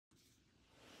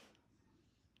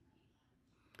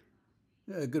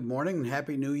Good morning and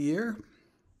Happy New Year.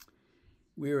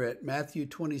 We're at Matthew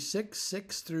 26,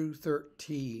 6 through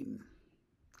 13.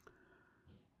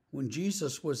 When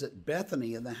Jesus was at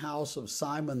Bethany in the house of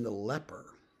Simon the leper,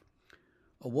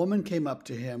 a woman came up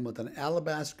to him with an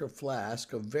alabaster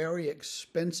flask of very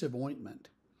expensive ointment,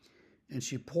 and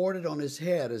she poured it on his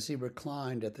head as he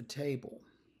reclined at the table.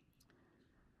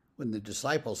 When the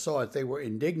disciples saw it, they were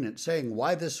indignant, saying,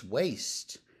 "Why this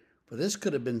waste? For this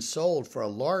could have been sold for a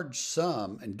large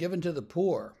sum and given to the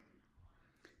poor."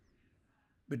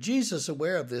 But Jesus,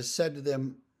 aware of this, said to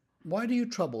them, "Why do you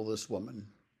trouble this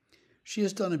woman? She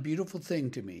has done a beautiful thing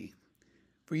to me.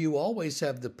 For you always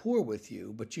have the poor with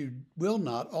you, but you will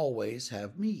not always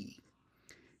have me.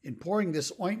 In pouring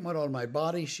this ointment on my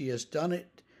body, she has done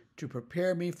it to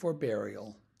prepare me for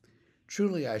burial.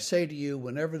 Truly, I say to you,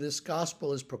 whenever this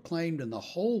gospel is proclaimed in the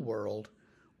whole world,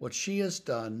 what she has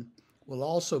done will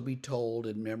also be told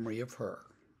in memory of her."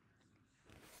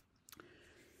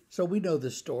 So we know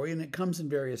this story, and it comes in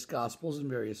various gospels and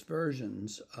various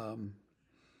versions. A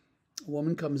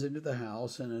woman comes into the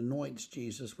house and anoints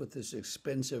Jesus with this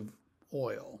expensive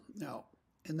oil. Now,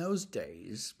 in those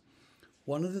days,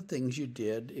 one of the things you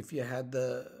did if you had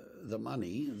the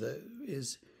money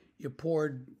is you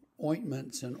poured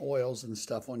ointments and oils and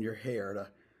stuff on your hair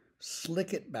to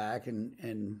slick it back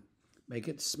and make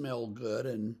it smell good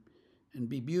and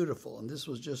be beautiful. And this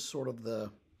was just sort of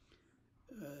the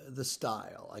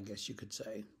style, I guess you could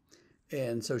say.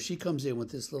 And so she comes in with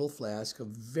this little flask of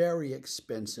very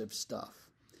expensive stuff,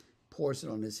 pours it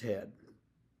on his head.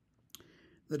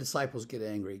 The disciples get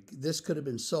angry. This could have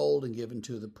been sold and given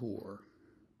to the poor.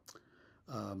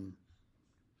 And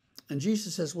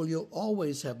Jesus says, well, you'll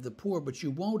always have the poor, but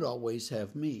you won't always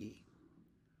have me.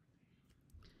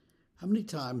 How many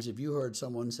times have you heard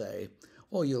someone say,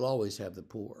 oh, you'll always have the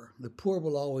poor. The poor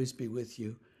will always be with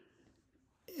you.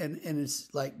 And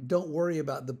it's like, don't worry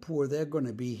about the poor. They're going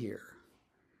to be here.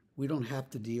 We don't have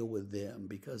to deal with them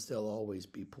because they'll always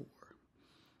be poor.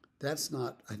 That's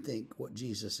not, I think, what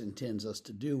Jesus intends us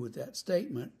to do with that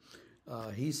statement.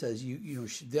 He says,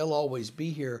 they'll always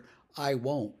be here. I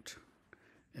won't.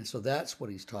 And so that's what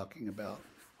he's talking about.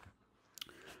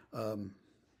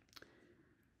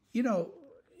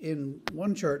 In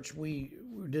one church, we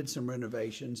did some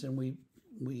renovations, and we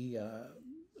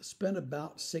spent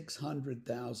about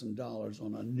 $600,000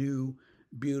 on a new,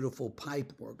 beautiful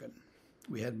pipe organ.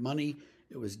 We had money.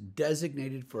 It was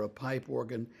designated for a pipe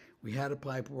organ. We had a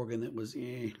pipe organ that was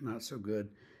not so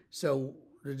good. So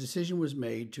the decision was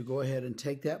made to go ahead and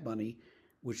take that money,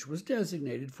 which was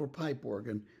designated for pipe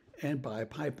organ, and buy a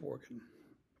pipe organ.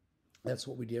 That's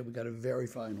what we did. We got a very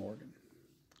fine organ.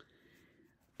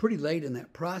 Pretty late in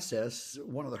that process,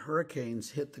 one of the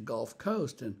hurricanes hit the Gulf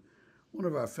Coast, and one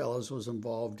of our fellows was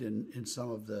involved in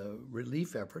some of the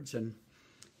relief efforts, and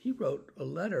he wrote a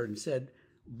letter and said,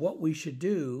 what we should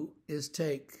do is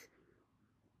take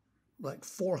like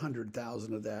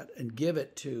 400,000 of that and give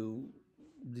it to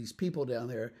these people down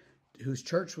there whose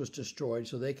church was destroyed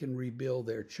so they can rebuild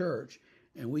their church,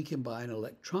 and we can buy an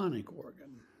electronic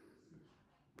organ.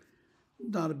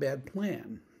 Not a bad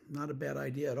plan, not a bad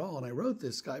idea at all. And I wrote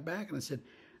this guy back and I said,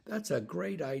 that's a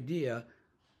great idea.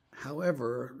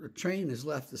 However, the train has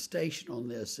left the station on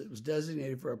this. It was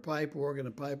designated for a pipe organ.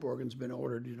 A pipe organ's been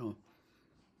ordered,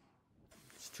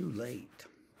 it's too late.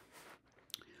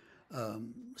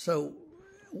 So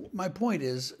my point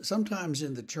is, sometimes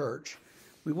in the church,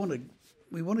 we want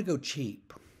to go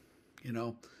cheap.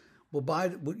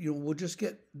 We'll just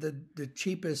get the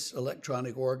cheapest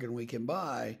electronic organ we can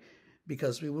buy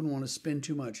because we wouldn't want to spend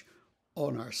too much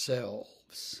on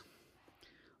ourselves.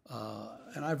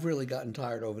 And I've really gotten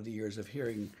tired over the years of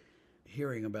hearing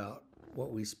about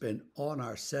what we spend on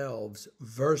ourselves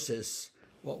versus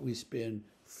what we spend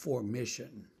for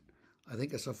mission. I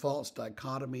think it's a false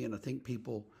dichotomy, and I think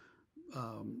people,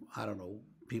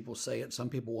 people say it. Some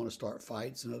people want to start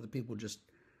fights, and other people just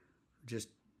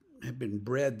have been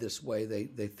bred this way.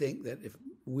 They think that if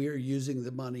we're using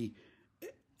the money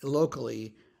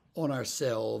locally on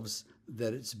ourselves,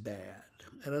 that it's bad.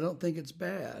 And I don't think it's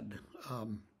bad.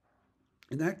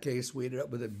 In that case, we ended up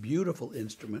with a beautiful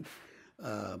instrument,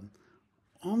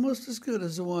 almost as good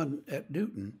as the one at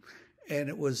Newton. And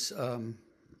it was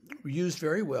used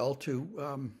very well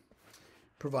to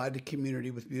provide the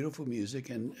community with beautiful music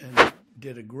and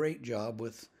did a great job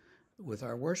with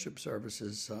our worship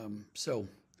services. So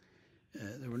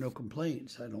there were no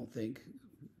complaints, I don't think,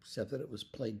 except that it was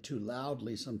played too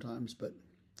loudly sometimes, but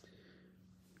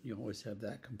you always have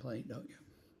that complaint, don't you?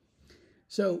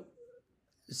 So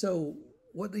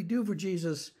what they do for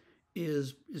Jesus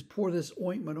is pour this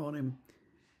ointment on him.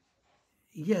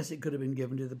 yes, it could have been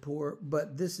given to the poor,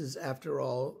 but this is, after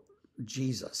all,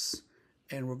 Jesus,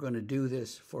 and we're going to do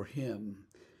this for him.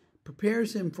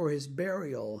 Prepares him for his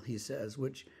burial, he says,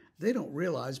 which they don't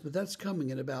realize, but that's coming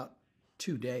in about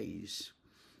 2 days.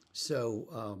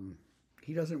 So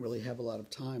he doesn't really have a lot of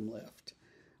time left.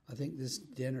 I think this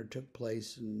dinner took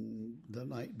place the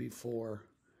night before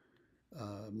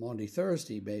Maundy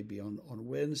Thursday, maybe on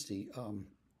Wednesday,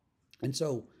 and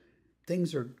so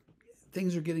things are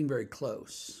getting very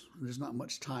close. There's not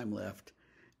much time left,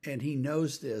 and he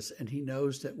knows this, and he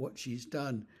knows that what she's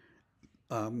done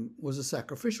was a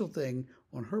sacrificial thing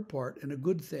on her part and a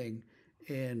good thing,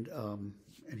 and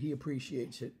he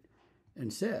appreciates it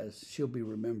and says she'll be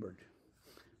remembered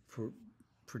for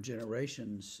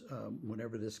generations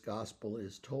whenever this gospel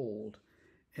is told.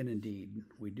 And indeed,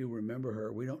 we do remember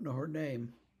her. We don't know her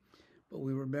name, but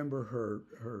we remember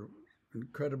her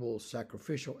incredible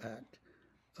sacrificial act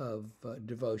of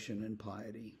devotion and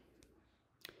piety.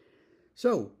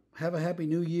 So, have a happy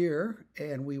new year,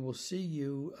 and we will see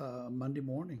you Monday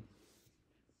morning.